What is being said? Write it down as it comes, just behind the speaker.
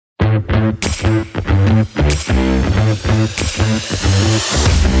But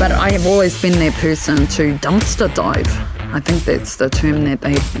I have always been that person to dumpster dive. I think that's the term that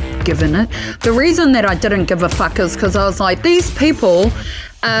they've given it. The reason that I didn't give a fuck is because I was like, these people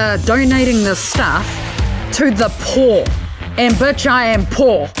are donating this stuff to the poor. And bitch, I am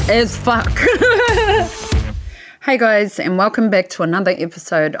poor as fuck. Hey guys, and welcome back to another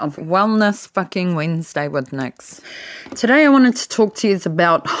episode of Wellness Fucking Wednesday with Nix. Today I wanted to talk to you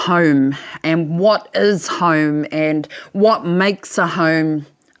about home and what is home and what makes a home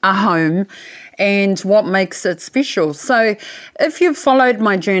and what makes it special. So if you've followed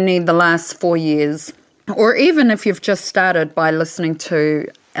my journey the last 4 years, or even if you've just started by listening to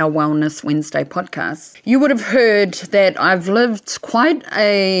our Wellness Wednesday podcast, you would have heard that I've lived quite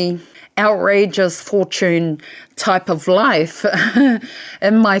a outrageous fortune type of life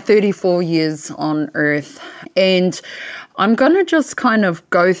in my 34 years on earth. And I'm going to just kind of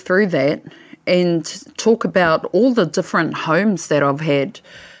go through that and talk about all the different homes that I've had.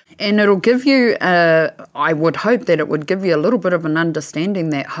 And it'll give you, I would hope that it would give you a little bit of an understanding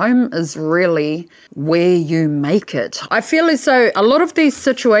that home is really where you make it. I feel as though a lot of these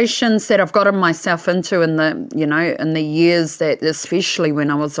situations that I've gotten myself into in the years that, especially when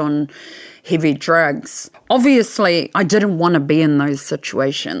I was on heavy drugs, obviously I didn't want to be in those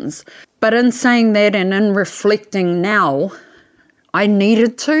situations. But in saying that and in reflecting now, I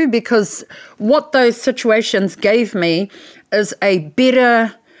needed to, because what those situations gave me is a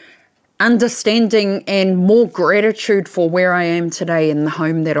better understanding and more gratitude for where I am today in the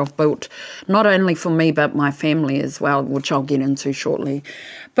home that I've built, not only for me, but my family as well, which I'll get into shortly.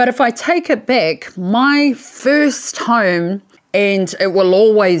 But if I take it back, my first home, and it will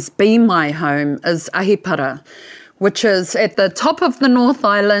always be my home, is Ahipara, which is at the top of the North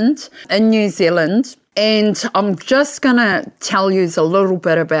Island in New Zealand. And I'm just going to tell you a little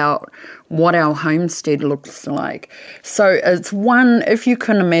bit about what our homestead looks like. So it's one, if you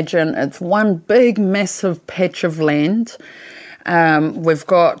can imagine, it's one big, massive patch of land. We've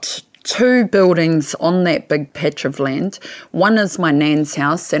got two buildings on that big patch of land. One is my nan's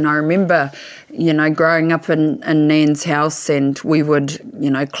house, and I remember, growing up in nan's house, and we would,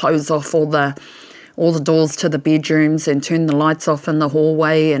 close off all the doors to the bedrooms and turn the lights off in the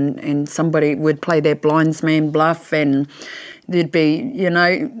hallway, and somebody would play their blindsman bluff, and there'd be,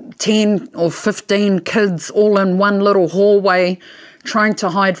 10 or 15 kids all in one little hallway trying to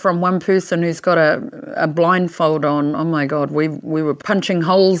hide from one person who's got a blindfold on. Oh my God, we were punching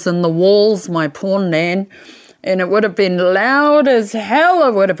holes in the walls, my poor nan, and it would have been loud as hell.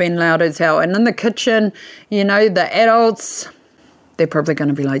 And in the kitchen, the adults, they're probably going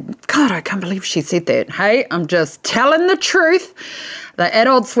to be like, God, I can't believe she said that. Hey, I'm just telling the truth. The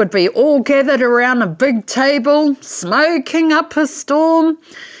adults would be all gathered around a big table, smoking up a storm,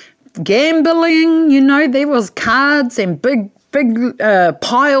 gambling. There was cards and big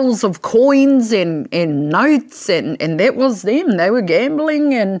piles of coins and notes, and that was them. They were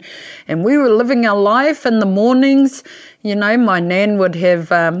gambling, and we were living our life. In the mornings, my nan would have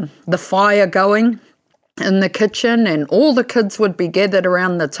the fire going in the kitchen, and all the kids would be gathered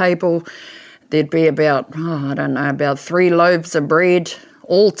around the table. There'd be about 3 loaves of bread,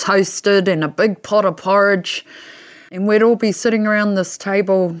 all toasted, and a big pot of porridge. And we'd all be sitting around this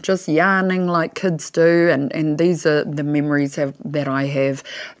table just yarning like kids do, and these are the memories that I have.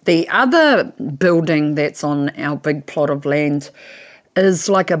 The other building that's on our big plot of land is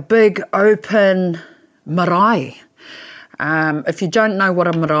like a big open marae. If you don't know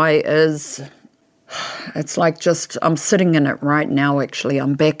what a marae is, it's like I'm sitting in it right now, actually.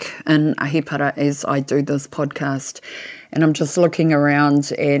 I'm back in Ahipara as I do this podcast, and I'm just looking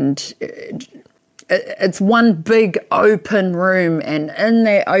around, and it's one big open room, and in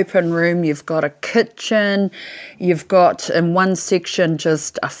that open room you've got a kitchen, you've got in one section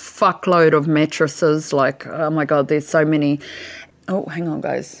just a fuckload of mattresses, like, oh my God, there's so many. Oh, hang on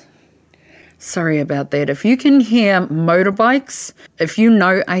guys. Sorry about that. If you can hear motorbikes, if you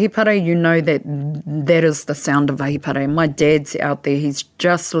know Ahipara, you know that is the sound of Ahipara. My dad's out there. He's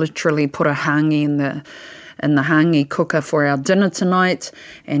just literally put a hangi in the hangi cooker for our dinner tonight,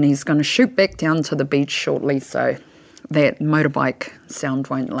 and he's going to shoot back down to the beach shortly, so that motorbike sound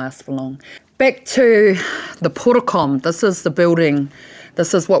won't last for long. Back to the Porocom. This is the building.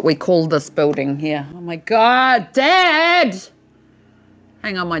 This is what we call this building here. Oh my God, Dad!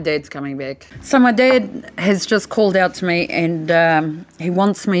 Hang on, my dad's coming back. So my dad has just called out to me, and he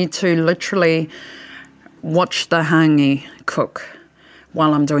wants me to literally watch the hangi cook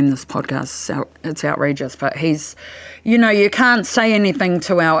while I'm doing this podcast. So it's outrageous, but he's, you can't say anything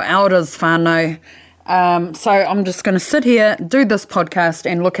to our elders whānau So I'm just going to sit here, do this podcast,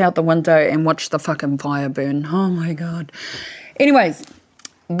 and look out the window and watch the fucking fire burn. Oh, my God. Anyways,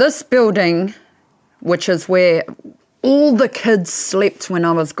 this building, which is where all the kids slept when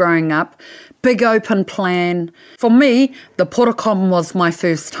I was growing up, big open plan. For me, the Portakom was my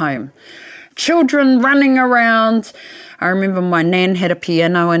first home. Children running around. I remember my nan had a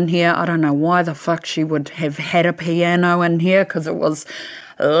piano in here. I don't know why the fuck she would have had a piano in here, because it was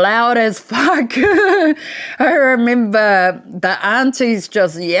loud as fuck. I remember the aunties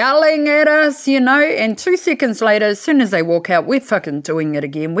just yelling at us, and 2 seconds later, as soon as they walk out, we're fucking doing it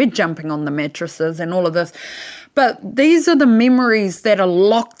again. We're jumping on the mattresses and all of this. But these are the memories that are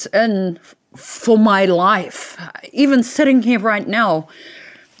locked in for my life. Even sitting here right now,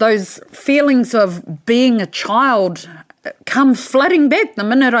 those feelings of being a child come flooding back the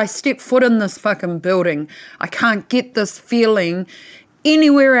minute I step foot in this fucking building. I can't get this feeling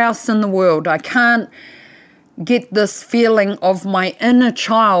anywhere else in the world. I can't get this feeling of my inner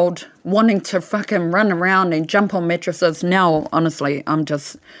child wanting to fucking run around and jump on mattresses. Now, honestly, I'm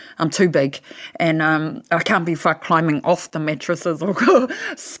too big, and I can't be fuck climbing off the mattresses or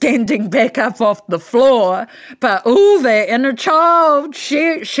standing back up off the floor. But that inner child,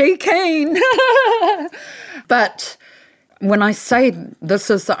 she keen. But when I say this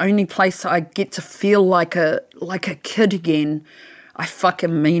is the only place I get to feel like a kid again, I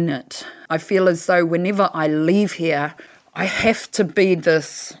fucking mean it. I feel as though whenever I leave here, I have to be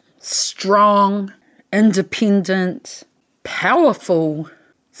this strong, independent, powerful,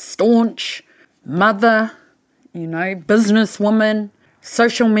 staunch mother, businesswoman,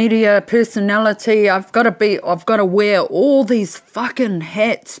 social media personality. I've got to wear all these fucking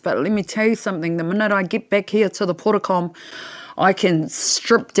hats. But let me tell you something, the minute I get back here to the Portakom, I can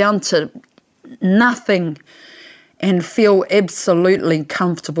strip down to nothing and feel absolutely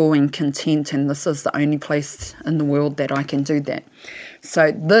comfortable and content. And this is the only place in the world that I can do that.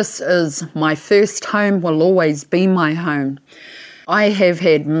 So this is my first home, will always be my home. I have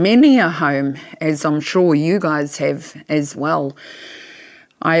had many a home, as I'm sure you guys have as well.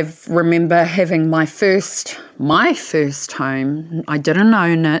 I remember having my first home. I didn't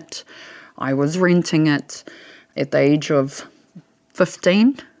own it. I was renting it at the age of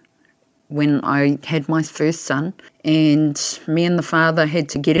 15. When I had my first son, and me and the father had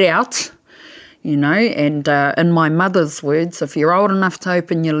to get out, and in my mother's words, if you're old enough to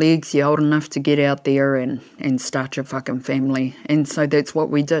open your legs, you're old enough to get out there and start your fucking family. And so that's what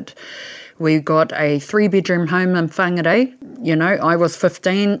we did. We got a 3-bedroom home in Whangarei. I was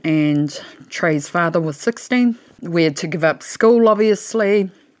 15 and Trey's father was 16. We had to give up school,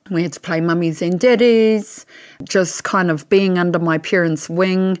 obviously. We had to play mummies and daddies, just kind of being under my parents'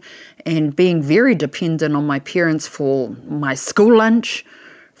 wing and being very dependent on my parents for my school lunch,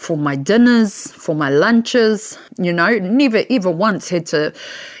 for my dinners, for my lunches. Never ever once had to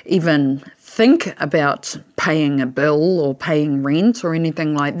even think about paying a bill or paying rent or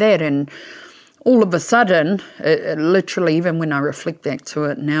anything like that. And all of a sudden, it literally, even when I reflect back to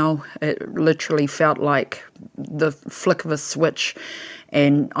it now, it literally felt like the flick of a switch.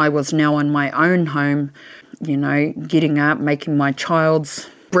 And I was now in my own home, getting up, making my child's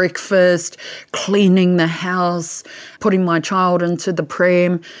breakfast, cleaning the house, putting my child into the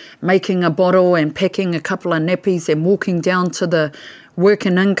pram, making a bottle and packing a couple of nappies and walking down to the work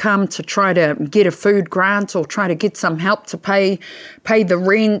and income to try to get a food grant or try to get some help to pay the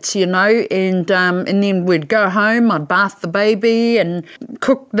rent, and then we'd go home, I'd bath the baby and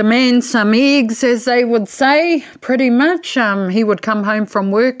cook the man some eggs, as they would say, pretty much. He would come home from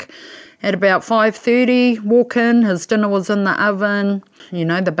work at about 5:30, walk in, his dinner was in the oven,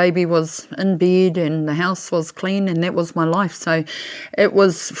 the baby was in bed and the house was clean, and that was my life. So it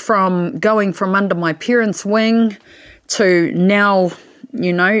was from going from under my parents' wing to now,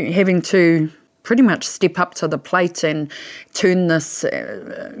 having to pretty much step up to the plate and turn this,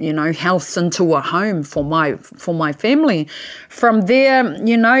 house into a home for my family. From there,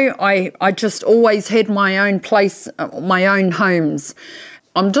 I just always had my own place, my own homes.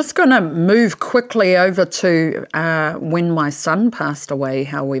 I'm just going to move quickly over to when my son passed away,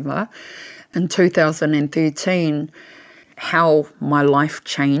 however, in 2013, how my life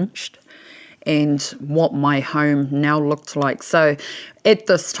changed and what my home now looked like. So at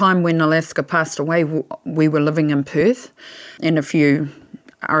this time when Alaska passed away, we were living in Perth. And if you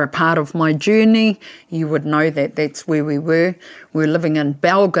are a part of my journey, you would know that that's where we were. We were living in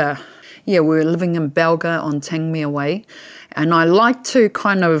Balga. Yeah, we were living in Balga on Tangmere Way. And I like to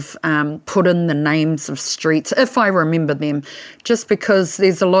kind of put in the names of streets, if I remember them, just because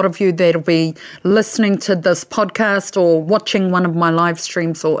there's a lot of you that'll be listening to this podcast or watching one of my live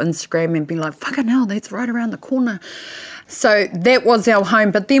streams or Instagram and be like, fucking hell, that's right around the corner. So that was our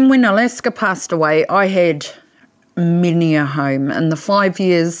home. But then when Alaska passed away, I had many a home. In the 5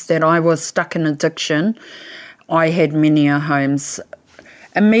 years that I was stuck in addiction, I had many a homes.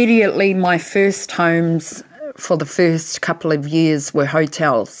 Immediately, my first homes for the first couple of years were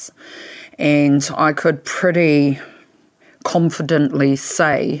hotels. And I could pretty confidently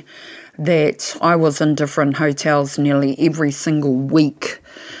say that I was in different hotels nearly every single week.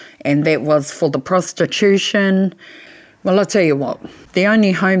 And that was for the prostitution. Well, I'll tell you what, the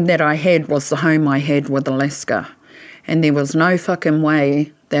only home that I had was the home I had with Alaska. And there was no fucking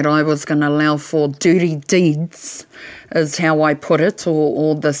way that I was going to allow for dirty deeds, is how I put it,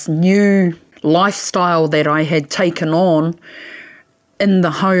 or this new lifestyle that I had taken on in the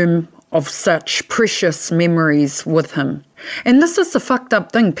home of such precious memories with him. And this is the fucked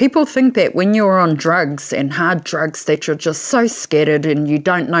up thing. People think that when you're on drugs and hard drugs that you're just so scattered and you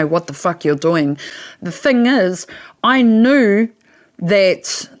don't know what the fuck you're doing. The thing is, I knew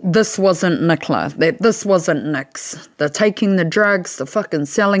that this wasn't Nicola, that this wasn't Nix. The taking the drugs, the fucking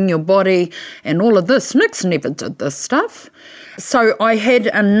selling your body and all of this. Nix never did this stuff. So I had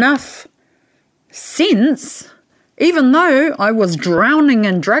enough sense, even though I was drowning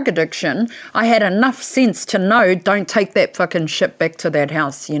in drug addiction, I had enough sense to know, don't take that fucking shit back to that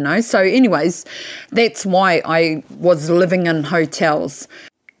house, you know. So anyways, that's why I was living in hotels.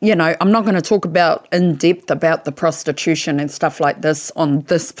 You know, I'm not going to talk about in depth about the prostitution and stuff like this on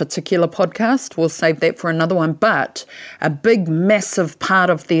this particular podcast. We'll save that for another one. But a big, massive part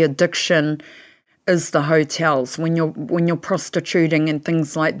of the addiction is the hotels. When you're prostituting and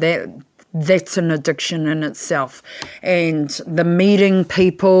things like that, that's an addiction in itself. And the meeting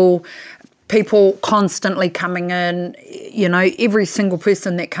people constantly coming in, you know, every single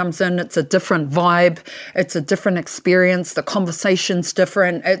person that comes in, it's a different vibe, it's a different experience, the conversation's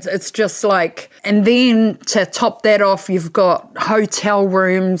different, it's just like, and then to top that off, you've got hotel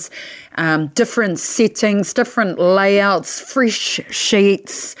rooms, different settings, different layouts, fresh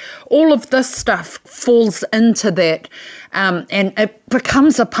sheets, all of this stuff falls into that. And it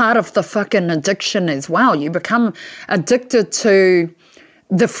becomes a part of the fucking addiction as well. You become addicted to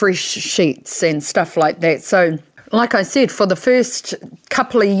the fresh sheets and stuff like that. So, like I said, for the first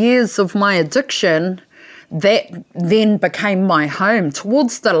couple of years of my addiction, that then became my home.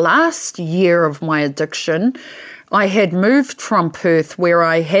 Towards the last year of my addiction, I had moved from Perth where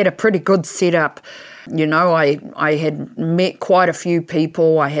I had a pretty good setup. You know, I had met quite a few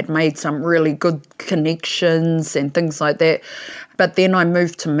people. I had made some really good connections and things like that. But then I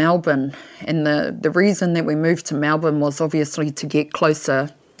moved to Melbourne. And the reason that we moved to Melbourne was obviously to get closer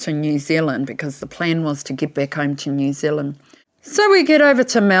to New Zealand, because the plan was to get back home to New Zealand. So we get over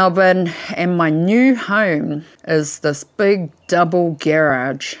to Melbourne, and my new home is this big double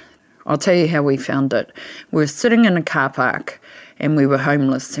garage. I'll tell you how we found it. We were sitting in a car park, and we were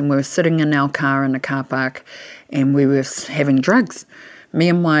homeless, and we were sitting in our car in a car park, and we were having drugs, me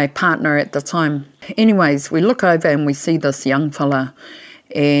and my partner at the time. Anyways, we look over and we see this young fella,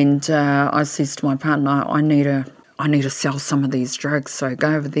 and I says to my partner, I need to sell some of these drugs, so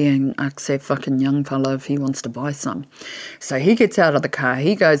go over there and ask that fucking young fella if he wants to buy some. So he gets out of the car,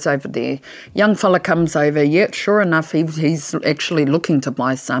 he goes over there, young fella comes over, yet sure enough, he's actually looking to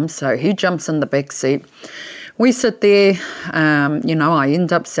buy some, so he jumps in the back seat. We sit there, you know, I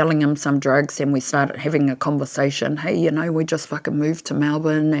end up selling him some drugs, and we started having a conversation. Hey, you know, we just fucking moved to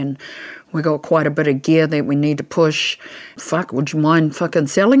Melbourne and we got quite a bit of gear that we need to push. Fuck, would you mind fucking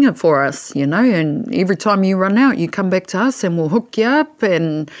selling it for us, you know? And every time you run out, you come back to us and we'll hook you up,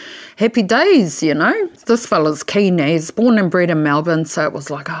 and happy days, you know? This fella's keen. He's born and bred in Melbourne, so it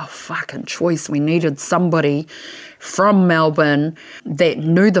was like, oh, fucking choice. We needed somebody from Melbourne that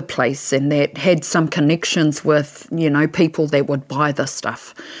knew the place and that had some connections with, you know, people that would buy this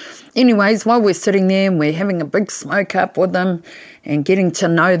stuff. Anyways, while we're sitting there and we're having a big smoke up with him and getting to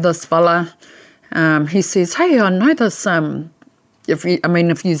know this fella, he says, hey, I know this, if you're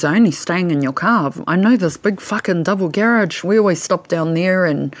only staying in your car, I know this big fucking double garage. We always stop down there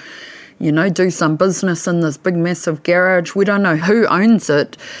and, you know, do some business in this big massive garage. We don't know who owns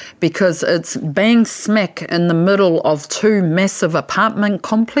it because it's bang smack in the middle of two massive apartment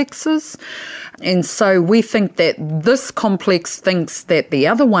complexes. And so we think that this complex thinks that the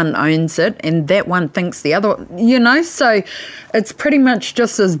other one owns it and that one thinks the other, you know, so it's pretty much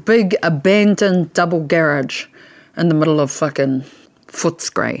just this big abandoned double garage in the middle of fucking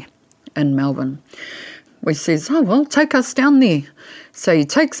Footscray in Melbourne. we says, oh, well, take us down there. So he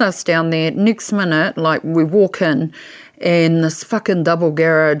takes us down there. Next minute, like, we walk in, and this fucking double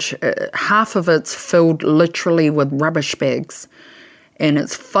garage, half of it's filled literally with rubbish bags. And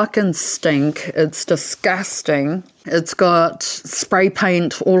it's fucking stink. It's disgusting. It's got spray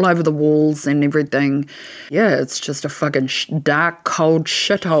paint all over the walls and everything. Yeah, it's just a fucking dark, cold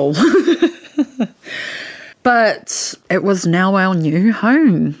shithole. But it was now our new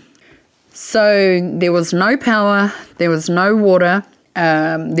home. So there was no power. There was no water.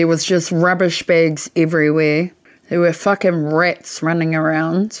 There was just rubbish bags everywhere. There were fucking rats running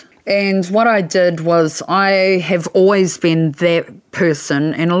around. And what I did was, I have always been that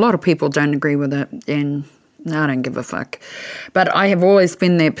person, and a lot of people don't agree with it, and I don't give a fuck. But I have always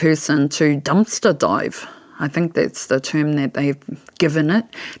been that person to dumpster dive. I think that's the term that they've given it,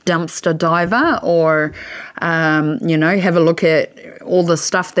 dumpster diver, or, have a look at all the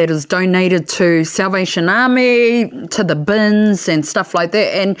stuff that is donated to Salvation Army, to the bins and stuff like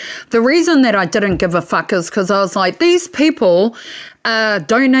that. And the reason that I didn't give a fuck is because I was like, these people are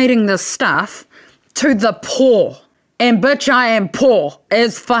donating this stuff to the poor. And bitch, I am poor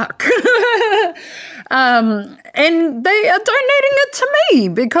as fuck. And they are donating it to me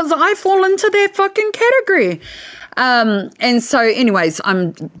because I fall into that fucking category. And so anyways,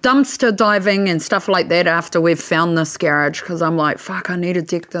 I'm dumpster diving and stuff like that after we've found this garage, because I'm like, fuck, I need to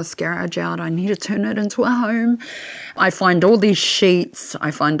deck this garage out. I need to turn it into a home. I find all these sheets.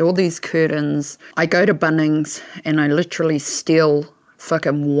 I find all these curtains. I go to Bunnings and I literally steal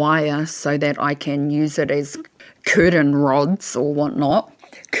fucking wire so that I can use it as curtain rods or whatnot.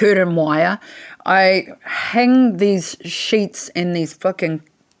 Curtain wire. I hang these sheets and these fucking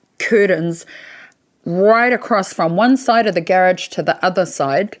curtains right across from one side of the garage to the other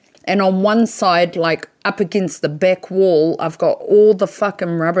side. And on one side, like up against the back wall, I've got all the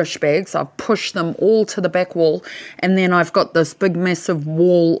fucking rubbish bags. I've pushed them all to the back wall. And then I've got this big massive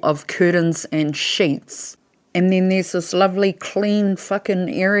wall of curtains and sheets. And then there's this lovely clean fucking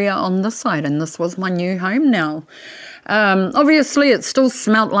area on this side. And this was my new home now. Obviously, it still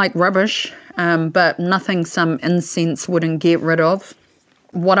smelt like rubbish, but nothing some incense wouldn't get rid of.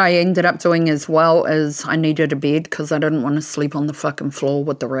 What I ended up doing as well is I needed a bed because I didn't want to sleep on the fucking floor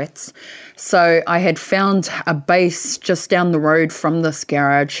with the rats. So I had found a base just down the road from this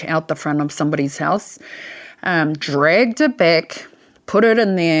garage out the front of somebody's house, dragged it back, put it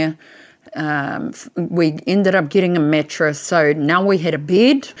in there. We ended up getting a mattress. So now we had a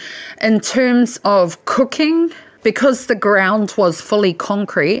bed. In terms of cooking, because the ground was fully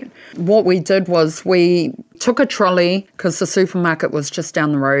concrete, what we did was we took a trolley, because the supermarket was just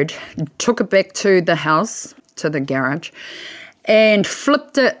down the road, took it back to the house, to the garage, and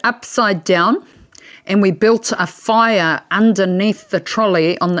flipped it upside down, and we built a fire underneath the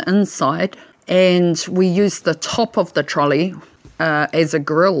trolley on the inside, and we used the top of the trolley as a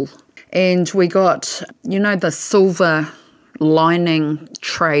grill. And we got, the silver lining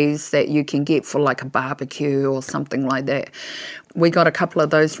trays that you can get for like a barbecue or something like that. We got a couple of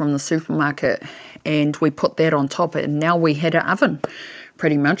those from the supermarket and we put that on top, and now we had an oven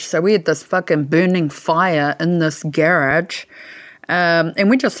pretty much. So we had this fucking burning fire in this garage, and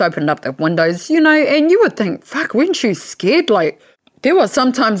we just opened up the windows, and you would think, fuck, weren't you scared? Like, there were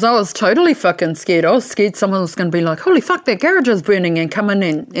sometimes I was totally fucking scared. I was scared someone was going to be like, holy fuck, that garage is burning, and come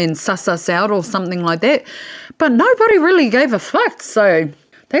in and suss us out or something like that. But nobody really gave a fuck. So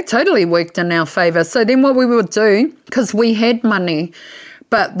that totally worked in our favour. So then what we would do, because we had money,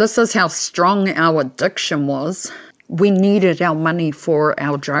 but this is how strong our addiction was, we needed our money for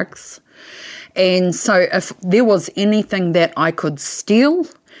our drugs. And so if there was anything that I could steal,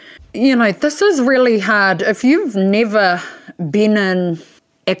 this is really hard. If you've never been in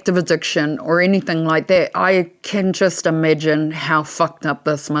active addiction or anything like that, I can just imagine how fucked up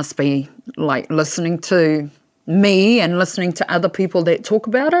this must be, like listening to me and listening to other people that talk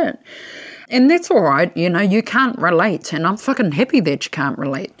about it. And that's all right, you can't relate, and I'm fucking happy that you can't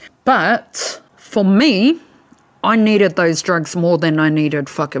relate. But for me, I needed those drugs more than I needed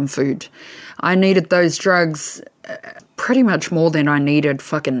fucking food. I needed those drugs pretty much more than I needed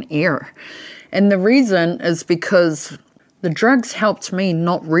fucking air. And the reason is because the drugs helped me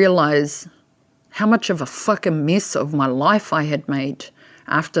not realize how much of a fucking mess of my life I had made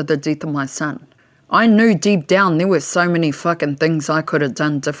after the death of my son. I knew deep down there were so many fucking things I could have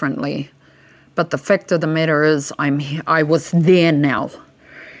done differently. But the fact of the matter is I was there now.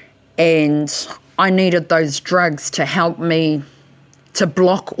 And I needed those drugs to help me to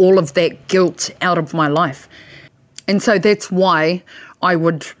block all of that guilt out of my life. And so that's why I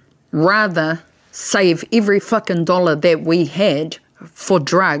would rather save every fucking dollar that we had for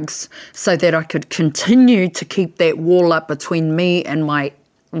drugs so that I could continue to keep that wall up between me and my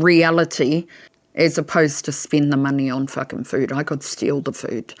reality, as opposed to spend the money on fucking food. I could steal the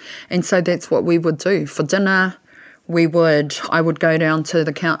food. And so that's what we would do. For dinner, I would go down to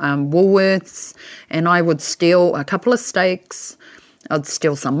the Woolworths, and I would steal a couple of steaks. I'd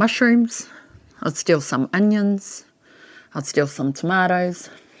steal some mushrooms. I'd steal some onions. I'd steal some tomatoes.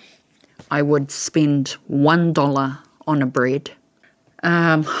 I would spend $1 on a bread.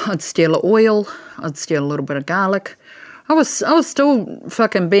 I'd steal oil. I'd steal a little bit of garlic. I was still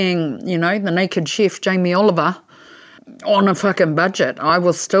fucking being, the naked chef Jamie Oliver on a fucking budget. I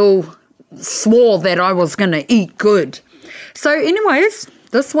was still swore that I was going to eat good. So anyways,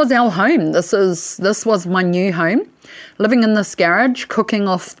 this was our home. This was my new home. Living in this garage, cooking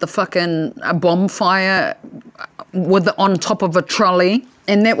off the fucking bonfire on top of a trolley,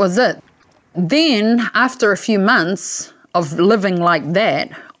 and that was it. Then, after a few months of living like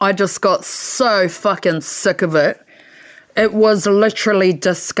that, I just got so fucking sick of it. It was literally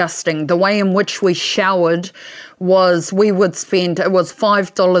disgusting. The way in which we showered was it was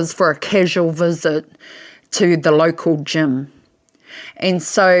 $5 for a casual visit to the local gym. And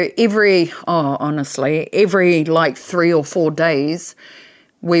so every 3 or 4 days,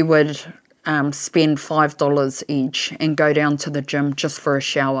 we would spend $5 each and go down to the gym just for a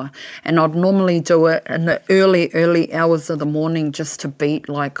shower. And I'd normally do it in the early hours of the morning just to beat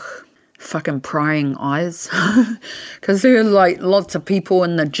like fucking prying eyes, because there were like lots of people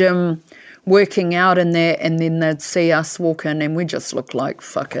in the gym working out in there, and then they'd see us walk in and we just looked like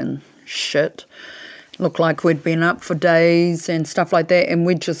fucking shit. Looked like we'd been up for days and stuff like that, and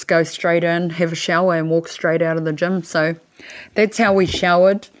we'd just go straight in, have a shower and walk straight out of the gym. So that's how we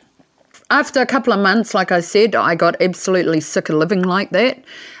showered. After a couple of months, like I said, I got absolutely sick of living like that.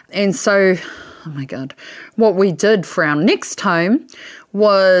 And so, oh my God, what we did for our next home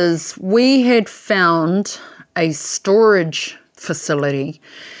was we had found a storage facility.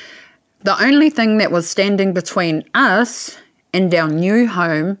 The only thing that was standing between us and our new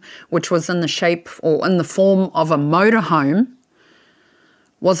home, which was in the shape or in the form of a motorhome,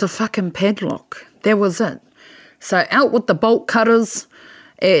 was a fucking padlock. That was it. So out with the bolt cutters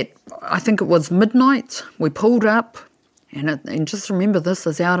at, I think it was midnight, we pulled up, and just remember this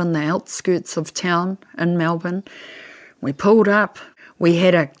is out in the outskirts of town in Melbourne. We pulled up. We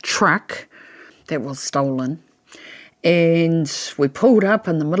had a truck that was stolen, and we pulled up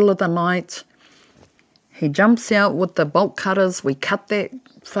in the middle of the night. He jumps out with the bolt cutters. We cut that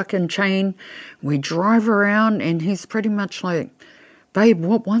fucking chain. We drive around, and he's pretty much like, babe,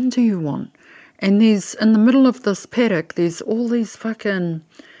 what one do you want? And there's, in the middle of this paddock, there's all these fucking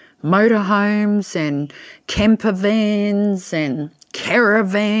motorhomes and camper vans and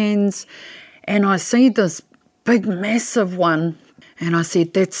caravans. And I see this big, massive one. And I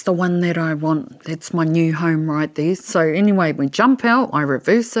said, that's the one that I want. That's my new home right there. So anyway, we jump out. I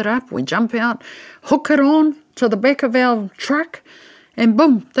reverse it up. We jump out, hook it on to the back of our truck. And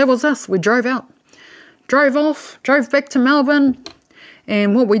boom, that was us. We drove out. Drove off, drove back to Melbourne.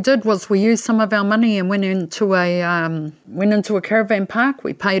 And what we did was we used some of our money and went into a caravan park.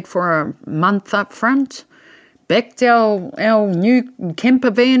 We paid for a month up front. Backed our new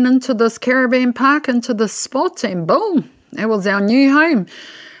camper van into this caravan park, into this spot, and boom. That was our new home.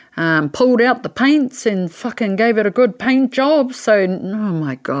 Pulled out the paints and fucking gave it a good paint job. So, oh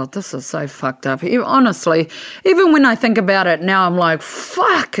my God, this is so fucked up. Honestly, even when I think about it now, I'm like,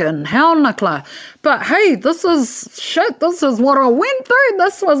 fucking hell, Nicola. But hey, this is shit. This is what I went through.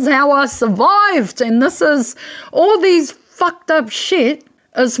 This was how I survived. And this is all these fucked up shit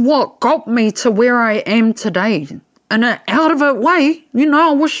is what got me to where I am today. In an out of it way.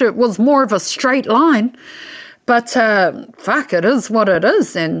 I wish it was more of a straight line. But fuck, it is what it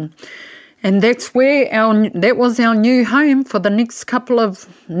is, and that's where that was our new home for the next couple of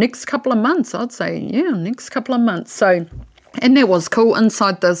months. I'd say, next couple of months. So, and that was cool.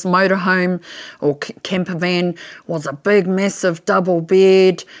 Inside this motorhome or camper van was a big, massive double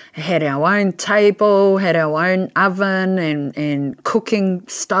bed. It had our own table, had our own oven and cooking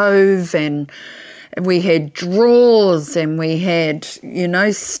stove, and we had drawers, and we had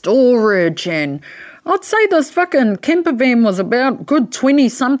storage, and I'd say this fucking camper van was about good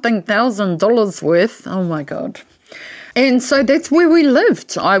 $20-something thousand worth. Oh my God. And so that's where we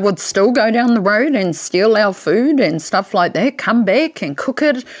lived. I would still go down the road and steal our food and stuff like that, come back and cook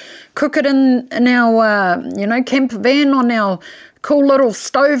it in our, camper van on our cool little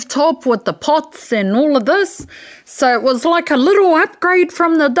stovetop with the pots and all of this. So it was like a little upgrade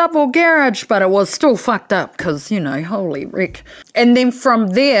from the double garage, but it was still fucked up because, holy Rick. And then from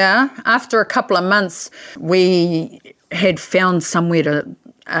there, after a couple of months, we had found somewhere to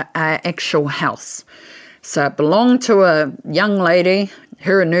a actual house. So it belonged to a young lady.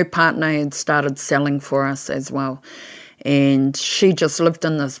 Her and her partner had started selling for us as well. And she just lived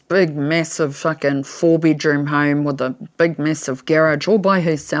in this big, massive fucking 4-bedroom home with a big, massive garage all by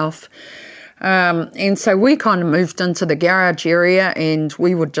herself. And so we kind of moved into the garage area, and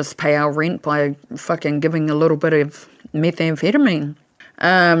we would just pay our rent by fucking giving a little bit of methamphetamine.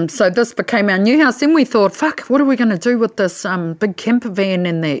 So this became our new house. Then we thought, fuck, what are we going to do with this big camper van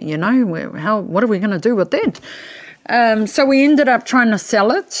in there, you know? What are we going to do with that? So we ended up trying to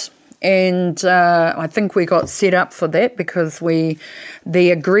sell it. And I think we got set up for that because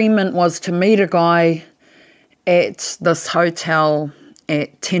the agreement was to meet a guy at this hotel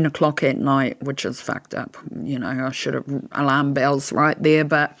at 10 o'clock at night, which is fucked up. You know, I should have alarm bells right there.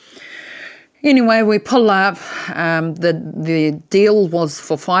 But anyway, we pull up. The deal was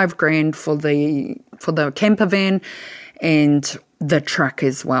for $5,000 for the camper van and the truck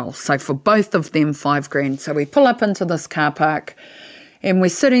as well. So for both of them, $5,000. So we pull up into this car park. And we're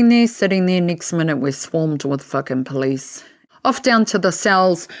sitting there. Next minute, we're swarmed with fucking police. Off down to the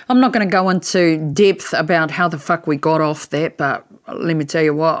cells. I'm not going to go into depth about how the fuck we got off that, but let me tell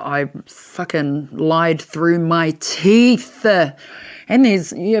you what, I fucking lied through my teeth. And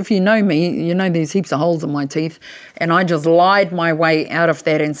if you know me, you know there's heaps of holes in my teeth. And I just lied my way out of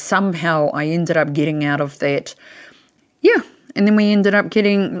that, and somehow I ended up getting out of that. Yeah. And then we ended up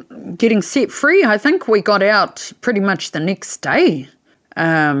getting set free. I think we got out pretty much the next day.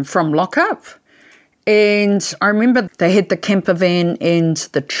 From lockup. And I remember they had the camper van and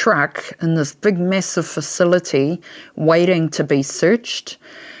the truck in this big massive facility waiting to be searched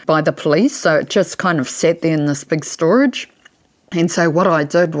by the police. So it just kind of sat there in this big storage. And so what I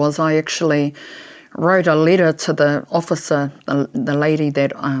did was I actually wrote a letter to the officer, the lady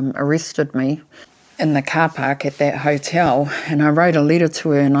that arrested me in the car park at that hotel. And I wrote a letter to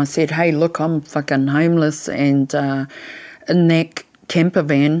her and I said, hey, look, I'm fucking homeless, and in that camper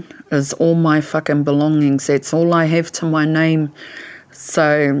van is all my fucking belongings. That's all I have to my name.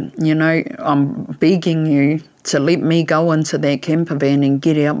 So, you know, I'm begging you to let me go into that camper van and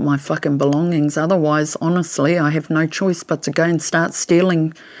get out my fucking belongings. Otherwise, honestly, I have no choice but to go and start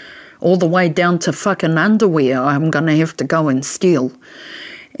stealing all the way down to fucking underwear. I'm going to have to go and steal.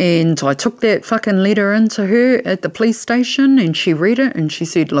 And I took that fucking letter into her at the police station, and she read it and she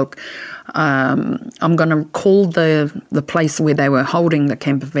said, look, I'm going to call the place where they were holding the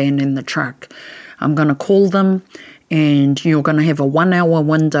camper van and the truck. I'm going to call them, and you're going to have a 1-hour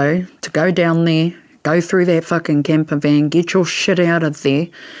window to go down there, go through that fucking camper van, get your shit out of there,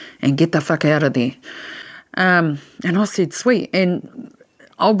 and get the fuck out of there. And I said, sweet. And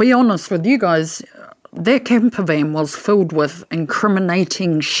I'll be honest with you guys, that camper van was filled with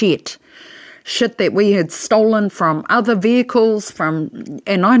incriminating shit that we had stolen from other vehicles,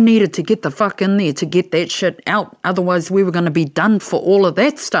 and I needed to get the fuck in there to get that shit out. Otherwise, we were going to be done for all of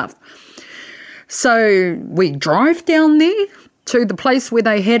that stuff. So we drive down there to the place where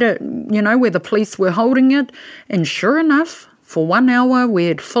they had it, you know, where the police were holding it. And sure enough, for 1 hour, we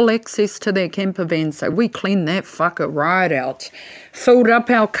had full access to that camper van. So we cleaned that fucker right out. Filled up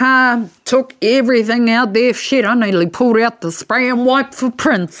our car, took everything out there. Shit, I nearly pulled out the spray and wipe for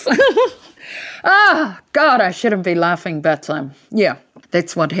prints. God, I shouldn't be laughing, but yeah,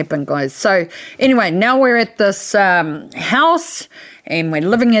 that's what happened, guys. So anyway, now we're at this house, and we're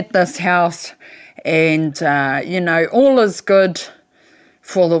living at this house, and you know, all is good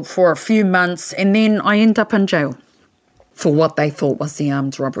for a few months, and then I end up in jail for what they thought was the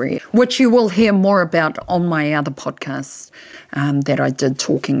armed robbery, which you will hear more about on my other podcasts that I did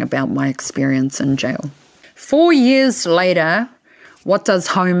talking about my experience in jail. 4 years later, what does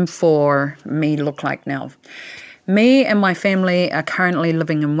home for me look like now? Me and my family are currently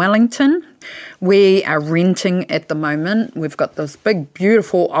living in Wellington. We are renting at the moment. We've got this big,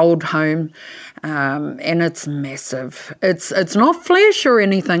 beautiful old home, and it's massive. It's not flash or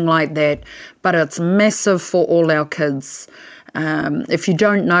anything like that, but it's massive for all our kids. If you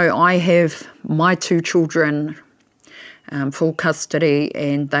don't know, I have my 2 children full custody,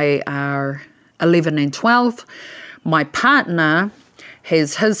 and they are 11 and 12. My partner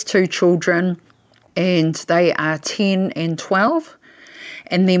has his 2 children, and they are 10 and 12.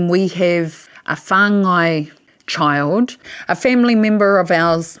 And then we have a whāngai child. A family member of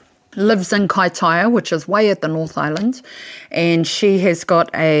ours lives in Kaitaia, which is way at the North Island, and she has got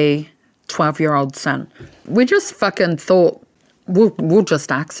a 12-year-old son. We just fucking thought, we'll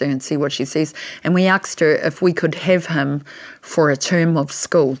just ask her and see what she says. And we asked her if we could have him for a term of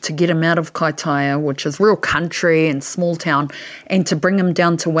school to get him out of Kaitaia, which is real country and small town, and to bring him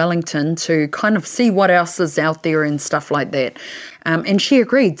down to Wellington to kind of see what else is out there and stuff like that. And she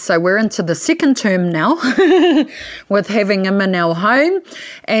agreed. So we're into the second term now with having him in our home.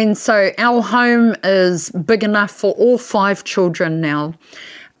 And so our home is big enough for all 5 children now.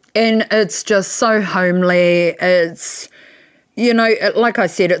 And it's just so homely. It's, you know, like I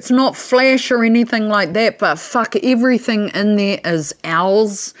said, it's not flash or anything like that, but fuck, everything in there is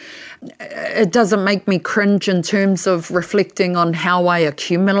ours. It doesn't make me cringe in terms of reflecting on how I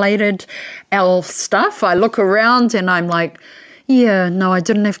accumulated our stuff. I look around and I'm like, yeah, no, I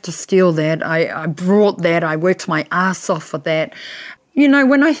didn't have to steal that. I brought that. I worked my ass off for that. You know,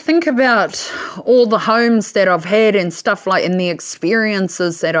 when I think about all the homes that I've had and stuff like, and the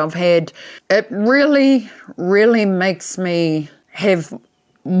experiences that I've had, it really, really makes me have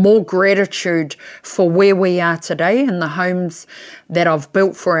more gratitude for where we are today and the homes that I've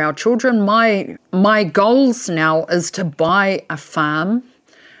built for our children. My goals now is to buy a farm,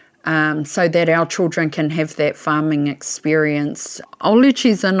 so that our children can have that farming experience. I'll let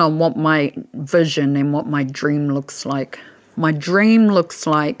you in on what my vision and what my dream looks like. My dream looks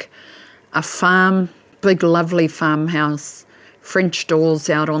like a farm, big lovely farmhouse, French doors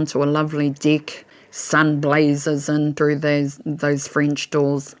out onto a lovely deck, sun blazes in through those French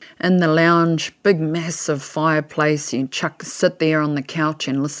doors. In the lounge, big massive fireplace, you sit there on the couch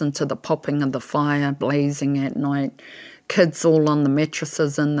and listen to the popping of the fire blazing at night. Kids all on the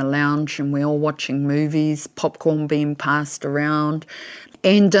mattresses in the lounge and we're all watching movies, popcorn being passed around.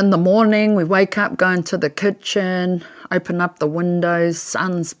 And in the morning we wake up, go into the kitchen, open up the windows,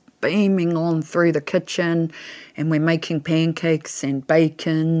 sun's beaming on through the kitchen and we're making pancakes and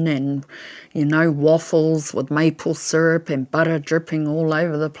bacon and, you know, waffles with maple syrup and butter dripping all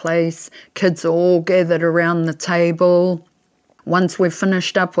over the place. Kids are all gathered around the table. Once we've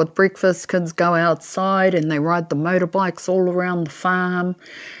finished up with breakfast, kids go outside and they ride the motorbikes all around the farm.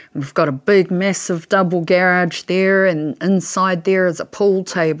 We've got a big, massive double garage there, and inside there is a pool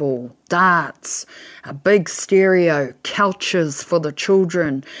table, darts, a big stereo, couches for the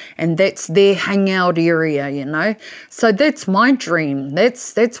children, and that's their hangout area, you know. So that's my dream.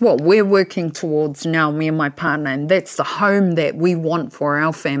 That's what we're working towards now, me and my partner, and that's the home that we want for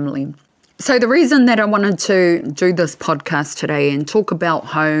our family. So the reason that I wanted to do this podcast today and talk about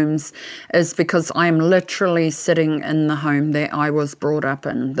homes is because I'm literally sitting in the home that I was brought up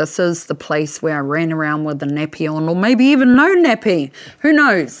in. This is the place where I ran around with a nappy on, or maybe even no nappy, who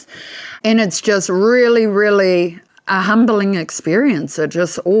knows? And it's just really, really a humbling experience. It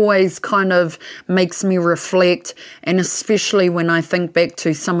just always kind of makes me reflect, and especially when I think back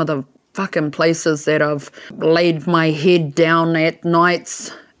to some of the fucking places that I've laid my head down at nights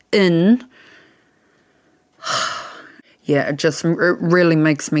in. Yeah, it really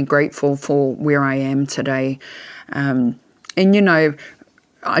makes me grateful for where I am today. And, you know,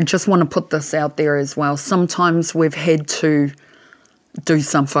 I just want to put this out there as well. Sometimes we've had to do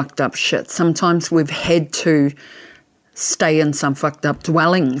some fucked up shit. Sometimes we've had to stay in some fucked up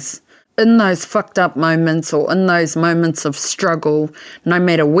dwellings. In those fucked up moments or in those moments of struggle, no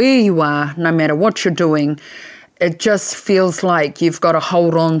matter where you are, no matter what you're doing, it just feels like you've got to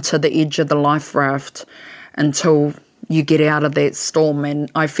hold on to the edge of the life raft until you get out of that storm. And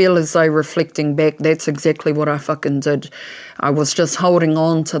I feel as though, reflecting back, that's exactly what I fucking did. I was just holding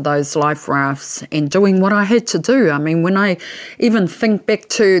on to those life rafts and doing what I had to do. I mean, when I even think back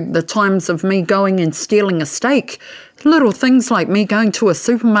to the times of me going and stealing a steak, little things like me going to a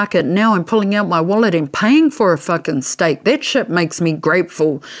supermarket now and pulling out my wallet and paying for a fucking steak, that shit makes me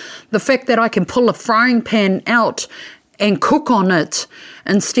grateful. The fact that I can pull a frying pan out and cook on it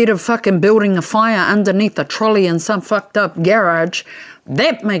instead of fucking building a fire underneath a trolley in some fucked up garage,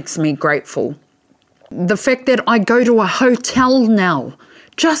 that makes me grateful. The fact that I go to a hotel now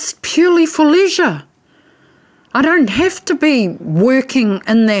just purely for leisure. I don't have to be working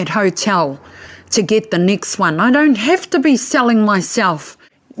in that hotel to get the next one. I don't have to be selling myself.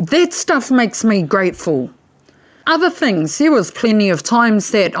 That stuff makes me grateful. Other things, there was plenty of times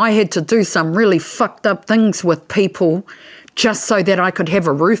that I had to do some really fucked up things with people just so that I could have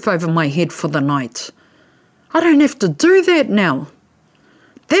a roof over my head for the night. I don't have to do that now.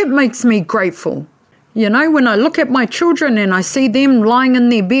 That makes me grateful. You know, when I look at my children and I see them lying in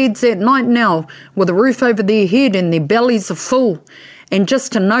their beds at night now with a roof over their head and their bellies are full, and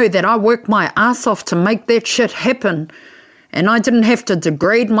just to know that I worked my ass off to make that shit happen, and I didn't have to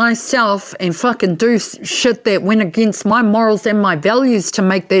degrade myself and fucking do shit that went against my morals and my values to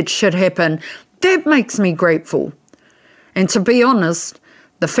make that shit happen, that makes me grateful. And to be honest,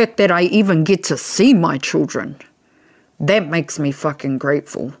 the fact that I even get to see my children, that makes me fucking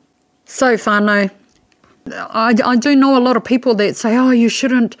grateful. So, whānau, I do know a lot of people that say, oh, you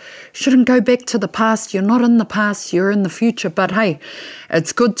shouldn't go back to the past. You're not in the past, you're in the future. But hey,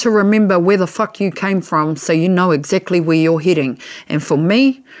 it's good to remember where the fuck you came from so you know exactly where you're heading. And for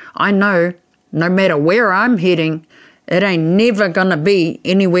me, I know no matter where I'm heading, it ain't never gonna be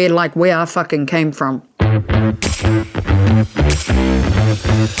anywhere like where I fucking came from.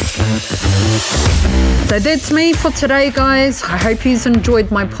 So that's me for today, guys. I hope you've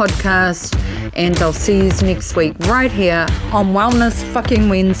enjoyed my podcast, and I'll see you next week right here on Wellness Fucking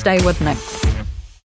Wednesday with Nix.